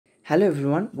Hello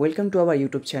everyone, welcome to our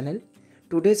YouTube channel.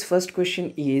 Today's first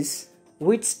question is,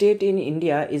 which state in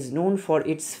India is known for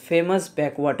its famous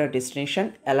backwater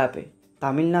destination Alape?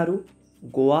 Tamil Nadu,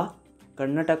 Goa,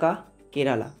 Karnataka,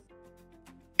 Kerala.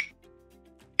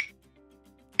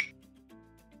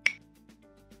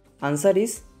 Answer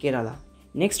is Kerala.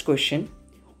 Next question.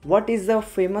 What is the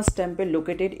famous temple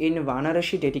located in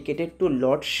Varanasi dedicated to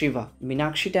Lord Shiva?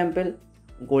 Meenakshi Temple,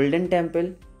 Golden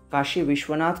Temple, Kashi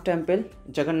Vishwanath Temple,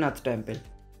 Jagannath Temple.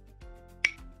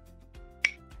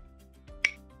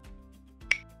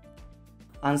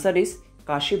 Answer is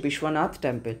Kashi Vishwanath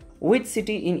Temple. Which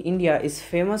city in India is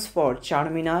famous for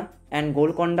Charminar and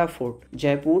Golconda Fort?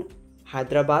 Jaipur,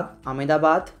 Hyderabad,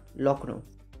 Ahmedabad, Lucknow.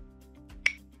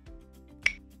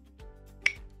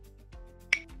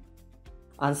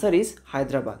 Answer is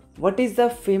Hyderabad. What is the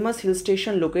famous hill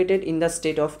station located in the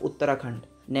state of Uttarakhand?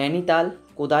 Nainital,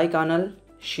 Kodaikanal,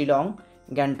 Shillong,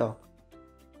 Gangtok.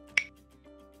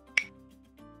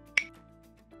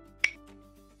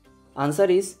 Answer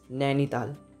is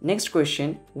Nainital. Next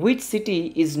question. Which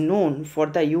city is known for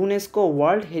the UNESCO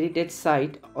World Heritage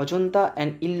Site Ajanta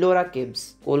and Ellora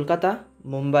Caves? Kolkata,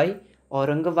 Mumbai,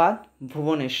 Aurangabad,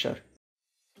 Bhubaneswar.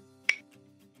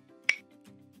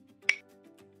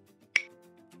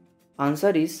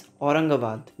 Answer is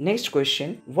Aurangabad. Next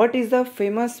question. What is the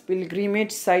famous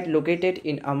pilgrimage site located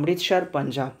in Amritsar,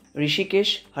 Punjab?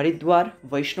 Rishikesh, Haridwar,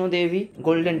 Vaishno Devi,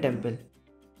 Golden Temple.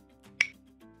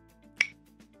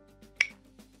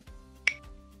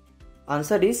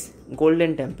 Answer is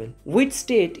Golden Temple. Which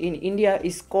state in India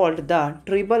is called the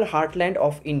tribal heartland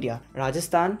of India?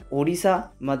 Rajasthan, Odisha,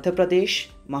 Madhya Pradesh,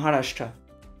 Maharashtra.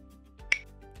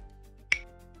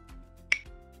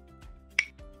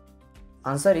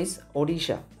 Answer is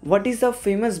Odisha. What is the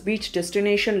famous beach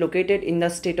destination located in the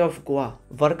state of Goa?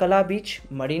 Varkala Beach,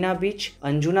 Marina Beach,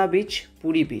 Anjuna Beach,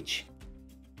 Puri Beach.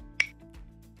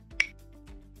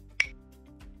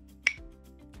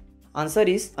 Answer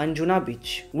is Anjuna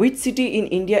Beach. Which city in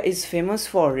India is famous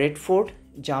for Red Fort,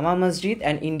 Jama Masjid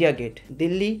and India Gate?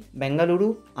 Delhi,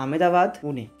 Bengaluru, Ahmedabad,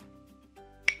 Pune.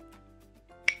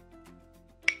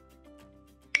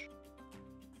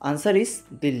 Answer is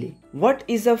Delhi. What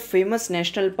is a famous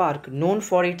national park known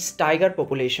for its tiger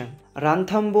population?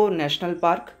 Ranthambore National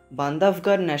Park,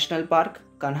 Bandhavgarh National Park,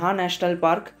 Kanha National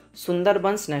Park,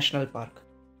 Sundarbans National Park.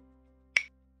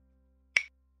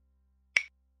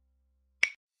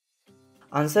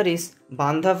 Answer is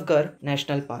Bandhavgarh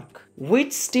National Park.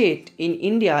 Which state in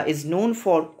India is known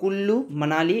for Kullu,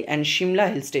 Manali and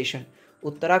Shimla hill station?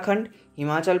 Uttarakhand,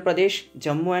 Himachal Pradesh,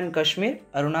 Jammu and Kashmir,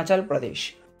 Arunachal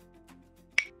Pradesh.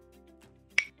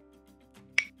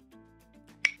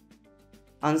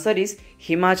 Answer is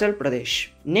Himachal Pradesh.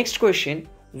 Next question.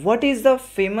 What is the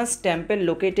famous temple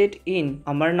located in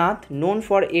Amarnath known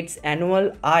for its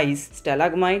annual ice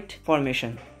stalagmite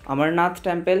formation? Amarnath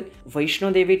Temple,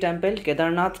 Vaishno Devi Temple,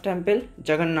 Kedarnath Temple,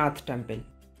 Jagannath Temple.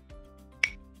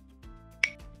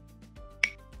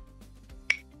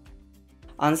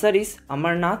 Answer is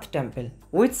Amarnath Temple.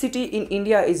 Which city in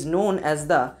India is known as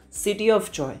the City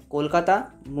of Joy?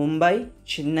 Kolkata, Mumbai,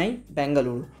 Chennai,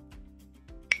 Bengaluru.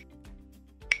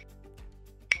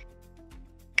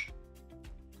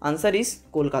 Answer is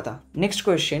Kolkata. Next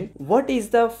question. What is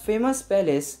the famous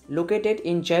palace located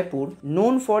in Jaipur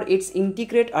known for its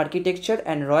intricate architecture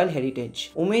and royal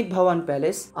heritage? Umaid Bhawan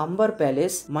Palace, Amber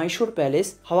Palace, Mysore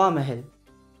Palace, Hawa Mahal.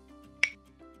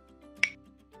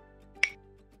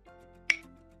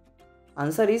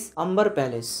 Answer is Amber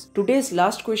Palace. Today's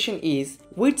last question is,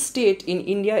 which state in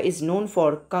India is known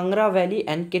for Kangra Valley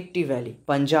and Ketti Valley?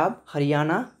 Punjab,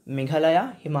 Haryana,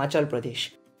 Meghalaya, Himachal Pradesh.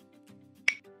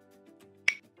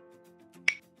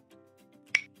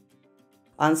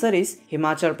 Answer is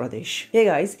Himachal Pradesh. Hey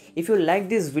guys, if you like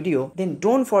this video, then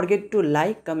don't forget to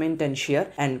like, comment and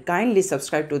share and kindly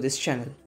subscribe to this channel.